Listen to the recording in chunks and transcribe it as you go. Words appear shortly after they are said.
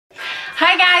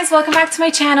Hi guys, welcome back to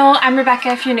my channel. I'm Rebecca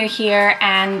if you're new here,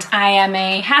 and I am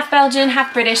a half Belgian,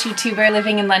 half British YouTuber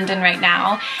living in London right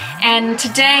now. And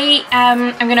today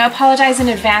I'm going to apologize in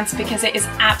advance because it is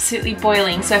absolutely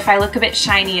boiling, so if I look a bit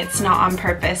shiny it's not on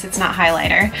purpose, it's not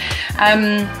highlighter.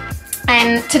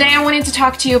 And today I wanted to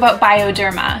talk to you about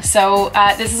Bioderma. So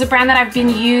this is a brand that I've been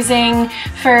using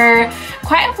for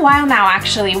quite a while now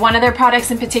actually. One of their products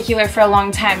in particular for a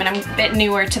long time, and I'm a bit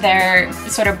newer to their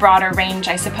sort of broader range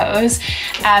I suppose.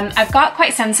 I've got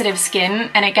quite sensitive skin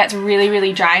and it gets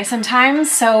really dry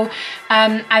sometimes, so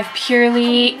I've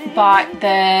purely bought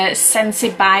the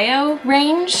Sensibio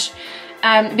range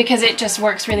because it just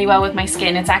works really well with my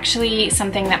skin. It's actually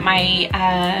something that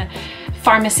my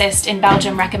pharmacist in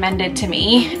Belgium recommended to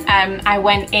me. I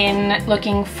went in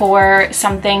looking for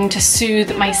something to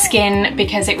soothe my skin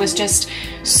because it was just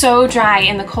so dry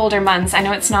in the colder months. I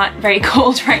know it's not very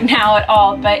cold right now at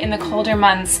all, but in the colder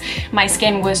months my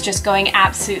skin was just going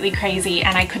absolutely crazy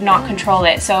and I could not control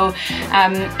it. So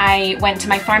I went to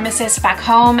my pharmacist back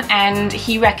home and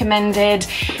he recommended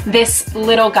this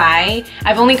little guy.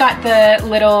 I've only got the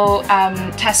little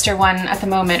tester one at the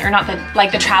moment, or not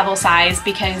the travel size,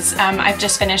 because I've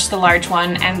just finished the large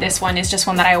one, and this one is just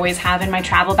one that I always have in my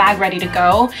travel bag ready to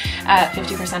go,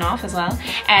 50% off as well.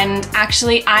 And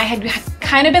actually I had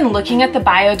kind of been looking at the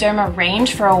Bioderma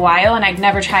range for a while and I'd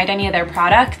never tried any of their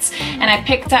products, and I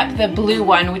picked up the blue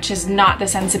one, which is not the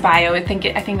Sensibio. I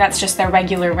think that's just their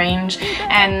regular range,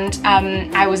 and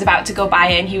I was about to go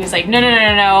buy it and he was like,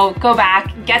 no, go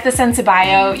back, get the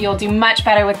Sensibio, you'll do much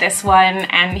better with this one.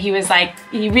 And he was like,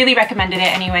 he really recommended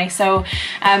it anyway. So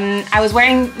I was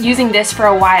using this for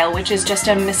a while, which is just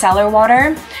a micellar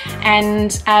water,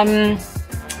 and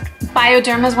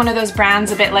Bioderma is one of those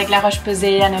brands, a bit like La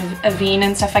Roche-Posay and Avène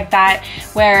and stuff like that,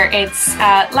 where it's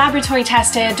laboratory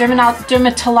tested,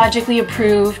 dermatologically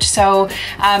approved. So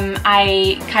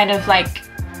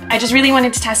I just really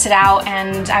wanted to test it out,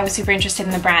 and I was super interested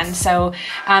in the brand. So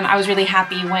I was really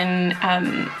happy when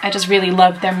I just really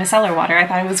loved their micellar water. I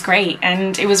thought it was great,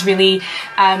 and it was really,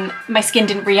 my skin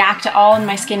didn't react at all, and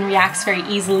my skin reacts very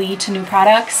easily to new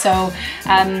products. So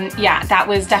yeah, that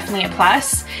was definitely a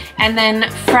plus. And then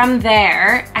from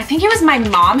there, I think it was my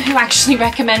mom who actually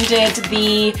recommended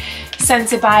the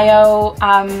Sensibio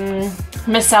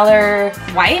micellar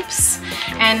wipes,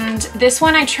 and this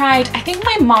one I tried. I think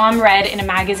my mom read in a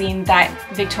magazine that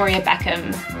Victoria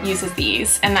Beckham uses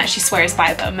these and that she swears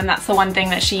by them, and that's the one thing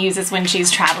that she uses when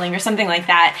she's traveling or something like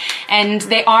that, and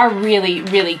they are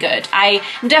really good. I'm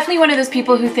definitely one of those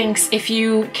people who thinks if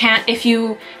you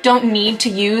don't need to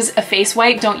use a face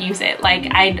wipe, don't use it.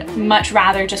 Like, I'd much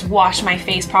rather just wash my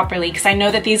face properly, because I know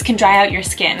that these can dry out your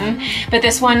skin, but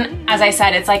this one, as I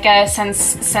said, it's like a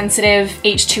sensitive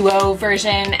H2O version,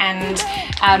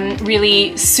 and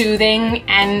really soothing,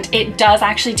 and it does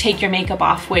actually take your makeup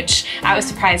off, which I was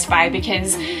surprised by,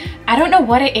 because I don't know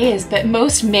what it is, but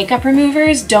most makeup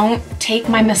removers don't take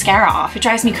my mascara off. It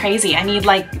drives me crazy. I need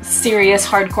like serious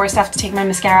hardcore stuff to take my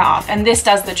mascara off, and this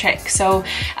does the trick. So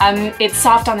it's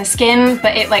soft on the skin,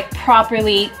 but it like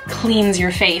properly cleans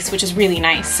your face, which is really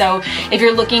nice. So if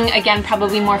you're looking, again,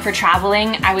 probably more for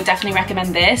traveling, I would definitely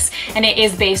recommend this, and it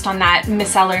is based on that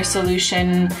micellar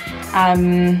solution,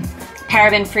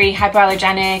 paraben-free,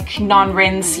 hypoallergenic,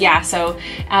 non-rinse. Yeah, so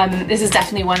this is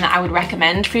definitely one that I would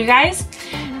recommend for you guys.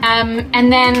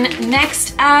 And then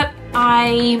next up,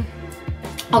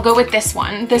 I'll go with this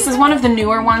one. This is one of the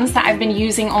newer ones that I've been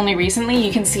using only recently.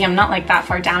 You can see I'm not like that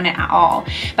far down it at all,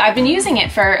 but I've been using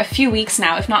it for a few weeks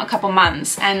now, if not a couple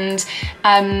months, and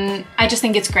I just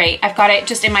think it's great. I've got it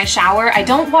just in my shower. I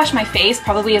don't wash my face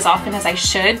probably as often as I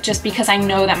should, just because I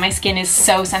know that my skin is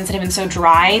so sensitive and so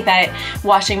dry that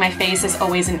washing my face is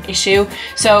always an issue.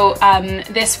 So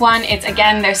this one, it's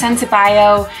again their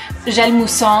Sensibio Gel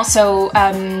Moussant, so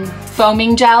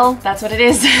foaming gel, that's what it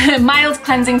is. Mild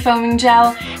cleansing foaming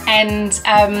gel, and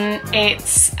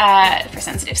it's for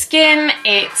sensitive skin.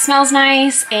 It smells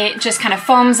nice, it just kind of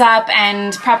foams up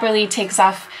and properly takes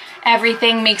off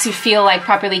everything, makes you feel like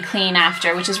properly clean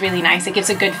after, which is really nice. It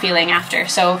gives a good feeling after.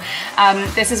 So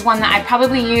this is one that I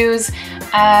probably use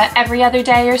every other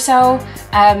day or so,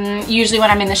 usually when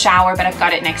I'm in the shower, but I've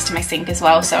got it next to my sink as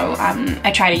well, so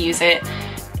I try to use it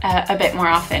a bit more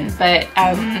often. But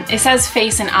it says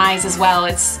face and eyes as well.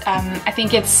 It's I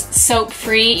think it's soap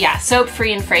free, yeah, soap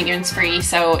free and fragrance free,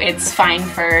 so it's fine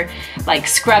for like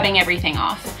scrubbing everything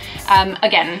off.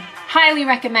 Again, highly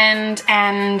recommend,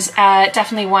 and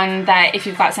definitely one that if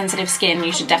you've got sensitive skin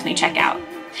you should definitely check out.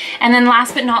 And then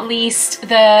last but not least,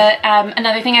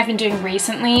 another thing I've been doing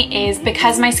recently is,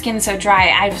 because my skin's so dry,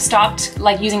 I've stopped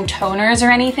like using toners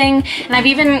or anything, and I've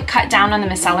even cut down on the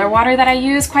micellar water that I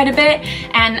use quite a bit,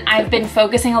 and I've been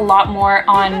focusing a lot more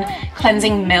on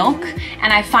cleansing milk,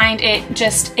 and I find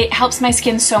it helps my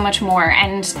skin so much more.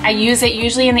 And I use it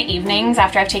usually in the evenings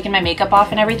after I've taken my makeup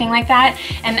off and everything like that,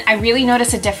 and I really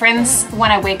notice a difference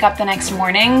when I wake up the next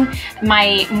morning.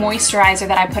 My moisturizer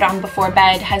that I put on before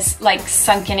bed has like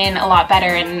sunken in a lot better,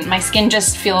 and my skin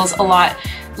just feels a lot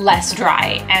less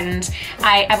dry. And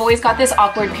I've always got this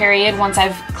awkward period once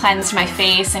I've cleansed my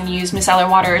face and used micellar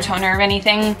water or toner or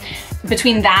anything,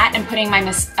 between that and putting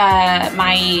my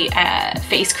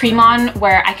face cream on,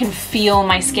 where I can feel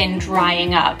my skin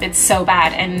drying up. It's so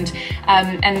bad, and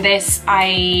this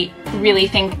I really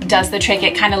think does the trick.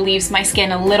 It kind of leaves my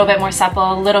skin a little bit more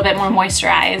supple, a little bit more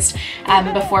moisturized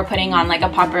before putting on like a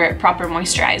proper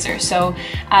moisturizer. So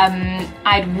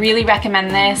I'd really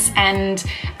recommend this, and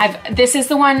this is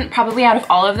the one probably out of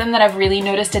all of them that I've really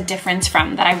noticed a difference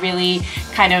from, that I really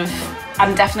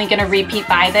I'm definitely gonna repeat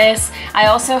buy this. I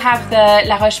also have the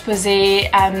La Roche-Posay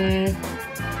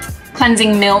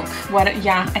cleansing milk,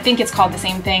 I think it's called the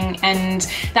same thing, and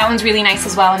that one's really nice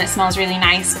as well, and it smells really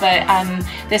nice. But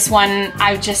this one,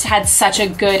 I've just had such a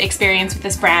good experience with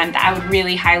this brand that I would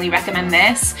really highly recommend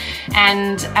this.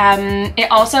 And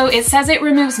it says it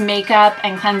removes makeup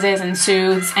and cleanses and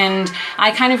soothes, and I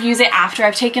kind of use it after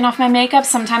I've taken off my makeup.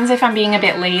 Sometimes if I'm being a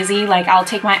bit lazy, like I'll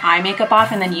take my eye makeup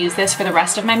off and then use this for the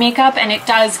rest of my makeup, and it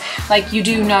does, like, you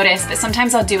do notice, but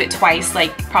sometimes I'll do it twice,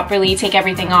 like properly take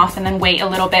everything off and then wait a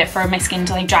little bit for my skin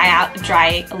to like dry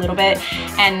a little bit,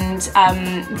 and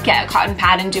get a cotton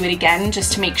pad and do it again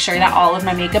just to make sure that all of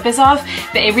my makeup is off.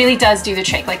 But it really does do the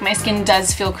trick. Like, my skin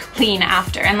does feel clean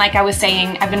after, and like I was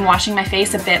saying, I've been washing my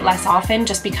face a bit less often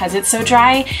just because it's so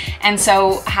dry, and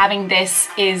so having this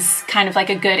is kind of like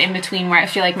a good in-between where I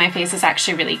feel like my face is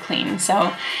actually really clean.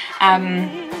 So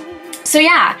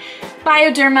yeah,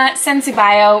 Bioderma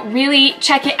Sensibio, really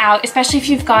check it out, especially if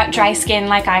you've got dry skin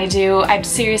like I do. I'd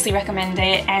seriously recommend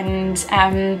it. And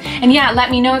yeah,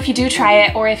 let me know if you do try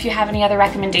it, or if you have any other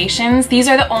recommendations. These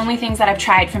are the only things that I've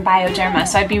tried from Bioderma,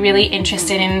 so I'd be really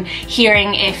interested in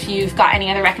hearing if you've got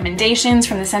any other recommendations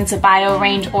from the Sensibio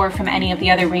range or from any of the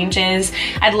other ranges.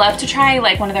 I'd love to try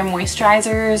like one of their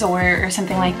moisturizers or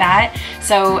something like that.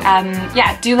 So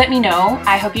yeah, do let me know.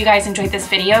 I hope you guys enjoyed this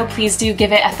video. Please do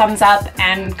give it a thumbs up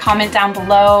and comment down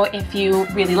below if you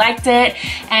really liked it.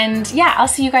 And yeah, I'll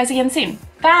see you guys again soon.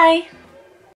 Bye!